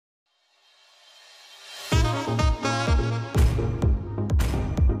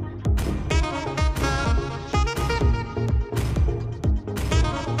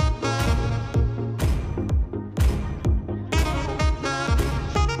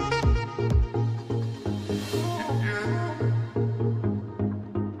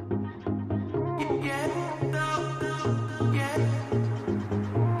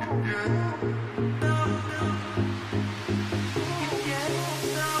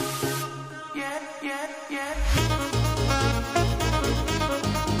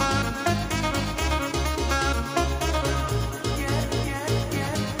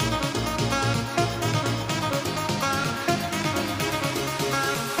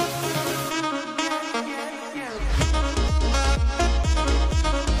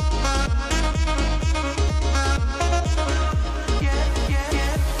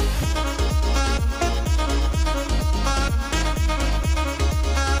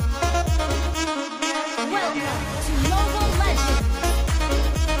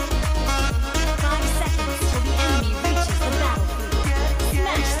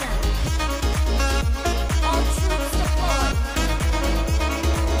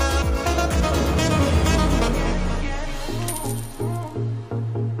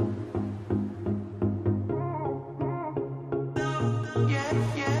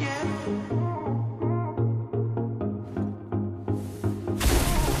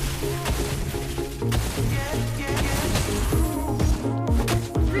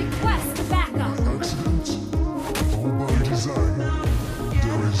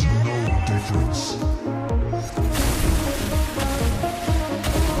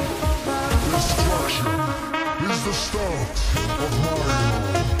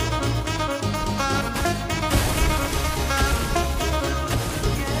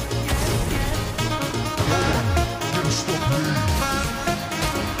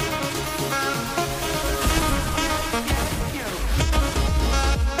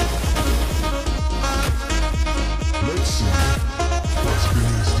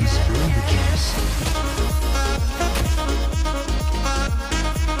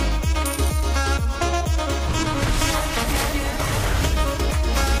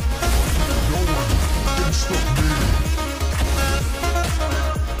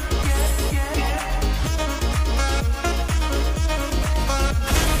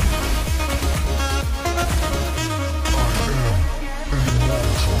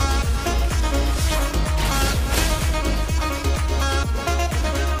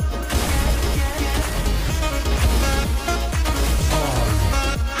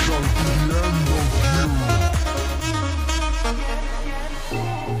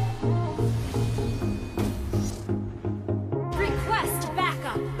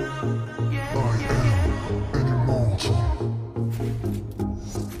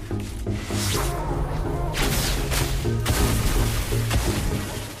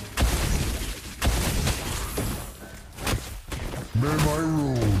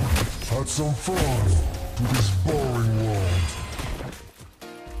some fun to this boring world.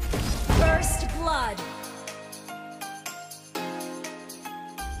 First blood.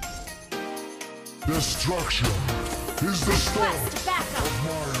 Destruction is the start Request backup. of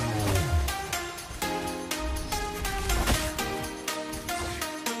my rule.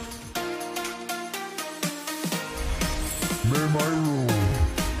 May my rule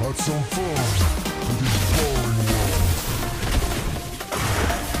have some fun with this boring world.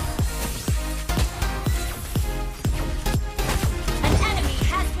 An enemy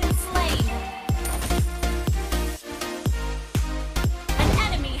has been slain. An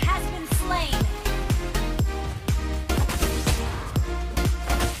enemy has been slain.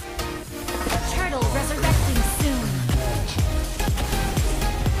 Turtle resurrecting soon.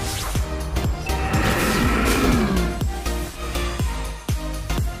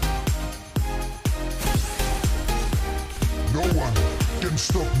 No one can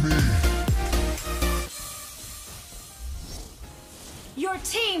stop me. Your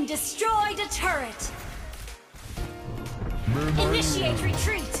team destroyed a turret. May my Initiate rule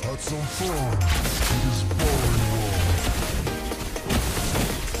retreat. have some fun with this boring world.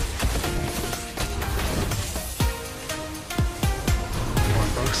 By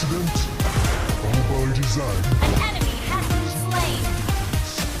accident or by design. An enemy has been slain.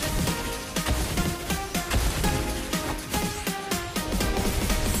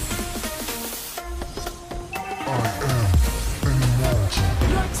 I am an immortal.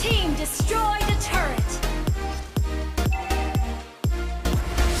 Your team destroyed a turret.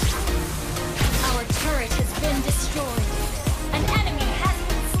 Our turret has been destroyed. An enemy has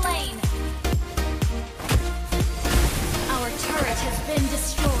been slain. Our turret has been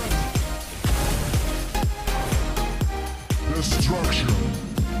destroyed. Destruction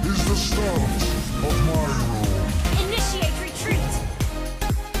is the start of my rule. Initiate retreat.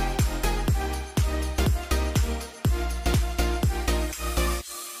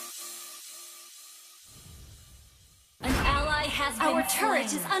 An ally has been Our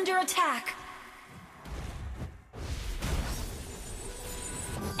turret is under attack.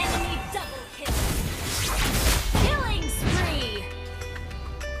 Enemy double kill. Killing spree.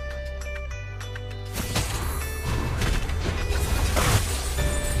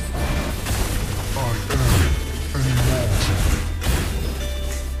 I am an immortal.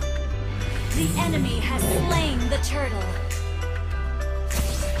 The enemy has slain the turtle.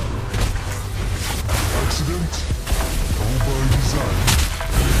 Accident or by design.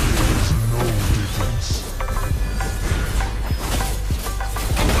 There is no difference.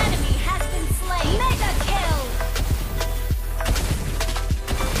 An enemy has been slain. Mega kill.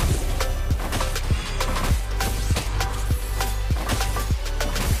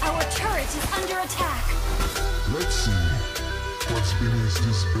 Our turret is under attack. Let's see what's beneath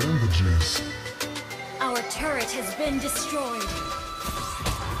these bandages. Our turret has been destroyed.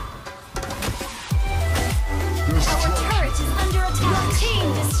 Our Destruction turret is under attack. Your team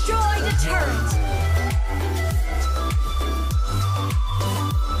destroyed a turret.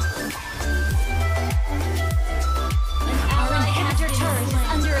 An ally inhibitor turret is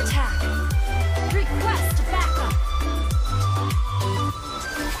under attack. Request backup.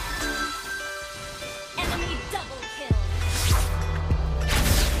 Enemy double kill.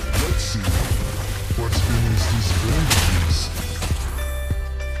 Let's see what's beneath these bandages.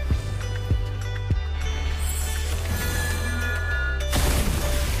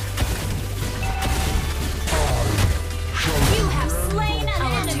 You have slain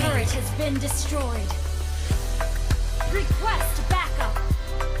an enemy. Our turret has been destroyed. Request backup.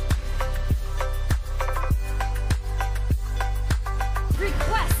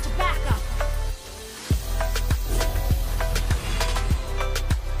 Request backup.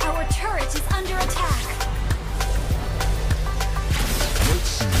 Our turret is under attack. Let's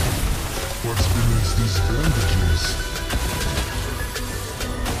see what's beneath these bandages.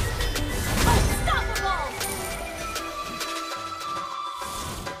 Unstoppable.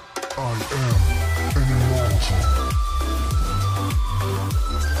 I am an immortal.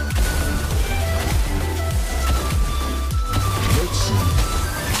 Let's see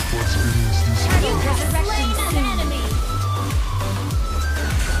what's beneath these You have slain an enemy.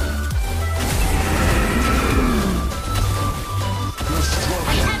 An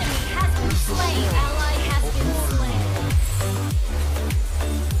Destruction enemy has been slain. Ally has been slain.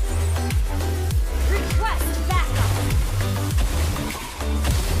 Request backup.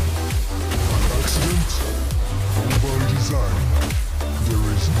 by accident or by design. There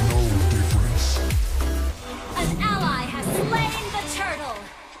is no difference. An ally has slain the turtle.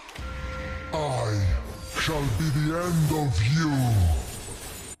 I shall be the end of you.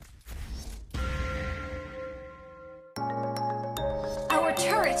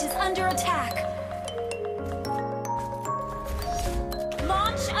 turret is under attack.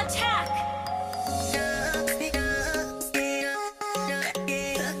 Launch attack.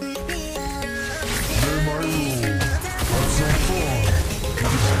 They're my rule. That's not fun.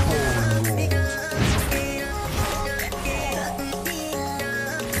 It's a boring world. Killing spree.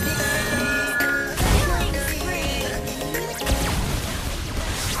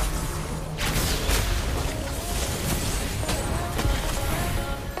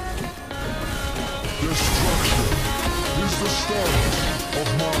 Destruction is the start of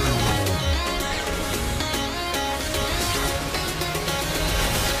my rule.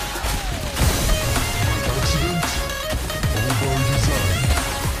 Accident or by design,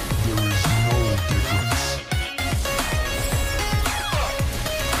 there is no difference.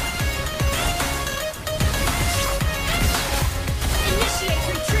 Initiate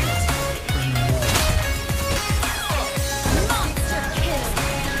retreat. Monster kill.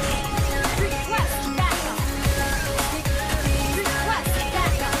 Request backup. Request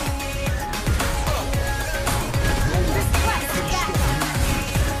backup. Request backup.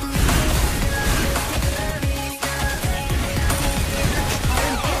 Our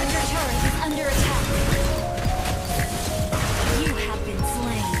inhibitor turret is under attack. You have been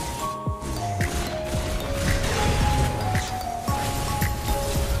slain.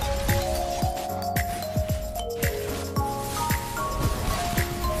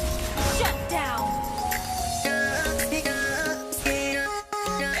 Shut down.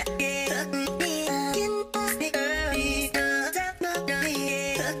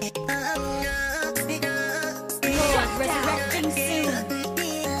 Resurrecting soon.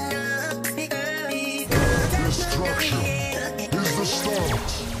 Destruction is the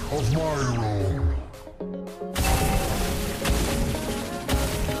start of my rule.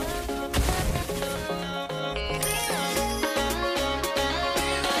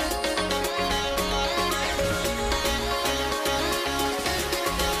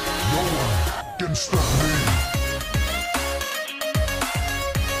 No one can stop me.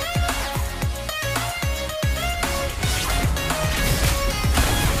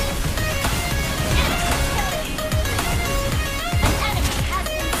 An enemy has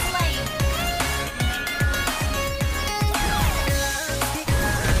been slain.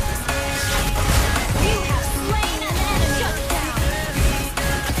 You have slain an enemy. Shut down.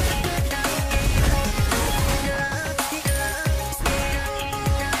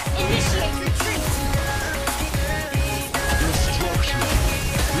 Initiate retreat. Destruction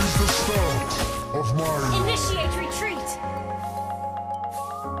is the start of my rule. Initiate retreat.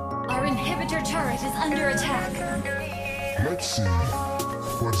 Our inhibitor turret is under attack. Let's see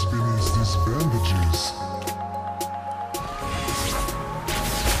what's beneath these bandages.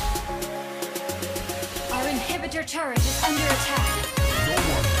 Our inhibitor turret is under attack. No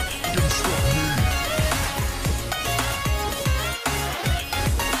one can stop me.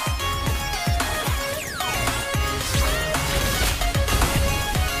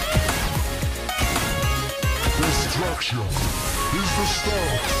 Destruction is the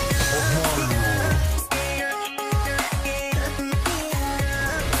start of my rule.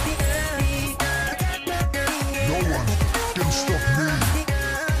 No one can stop me.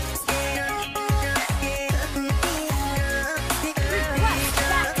 Request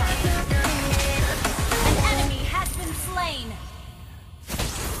backup. An enemy has been slain.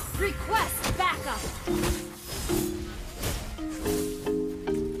 Request backup.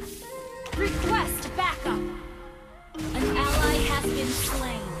 Request backup. An ally has been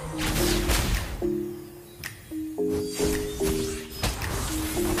slain.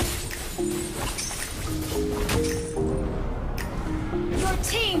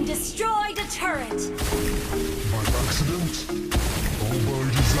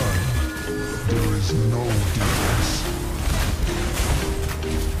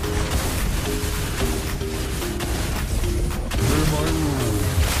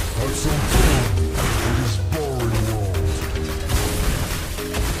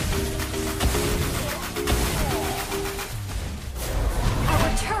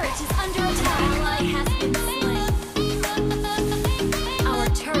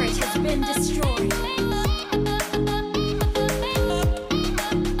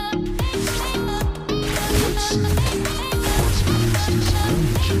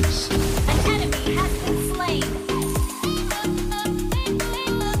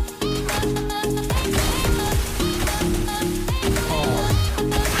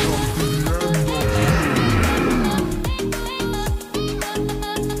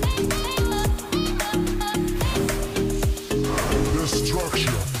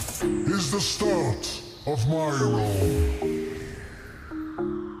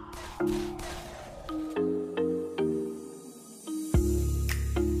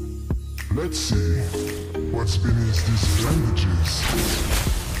 Let's see what's beneath these bandages.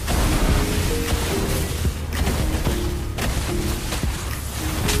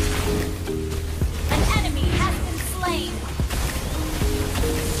 An enemy has been slain.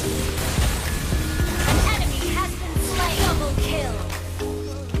 An enemy has been slain. Double kill.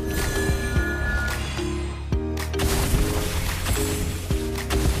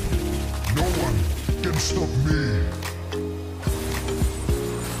 No one can stop me.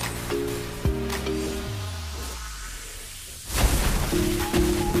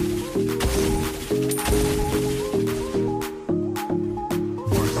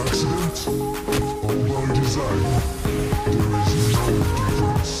 By accident or by design, there is no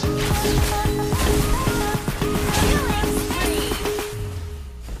difference. Killing spree.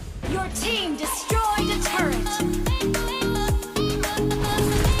 Your team destroyed a turret.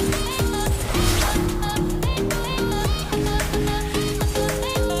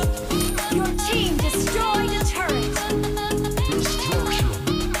 Your team destroyed a turret. Destruction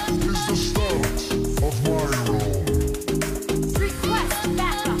is the start of my role. Request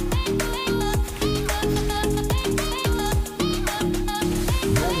backup.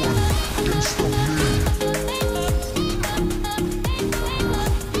 No one can stop me.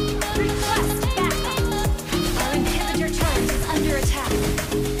 Request backup. Our inhibitor turret is under attack.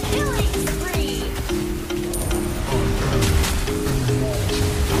 Killing spree.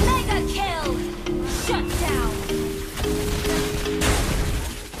 Mega kill. Shut down.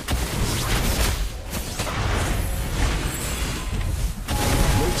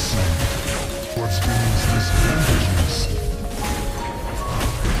 Let's see what's beneath these bandages.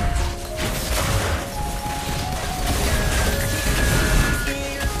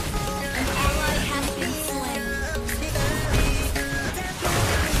 An ally has been slain.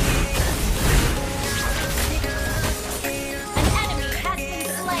 An enemy has been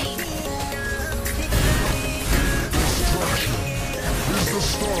slain. Destruction is the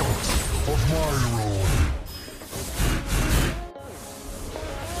start of my role.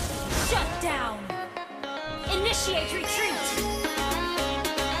 Shut down. Initiate retreat.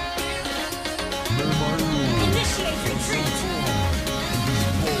 May my rule Initiate retreat. this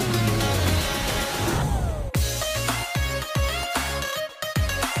boring world.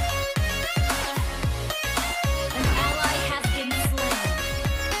 An ally has been slain.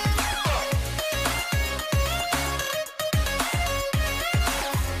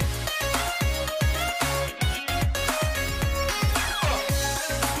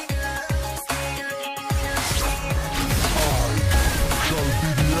 Shall be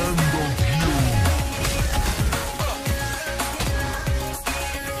the end of you.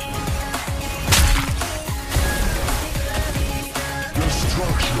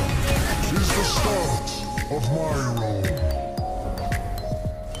 Destruction is the start of my role.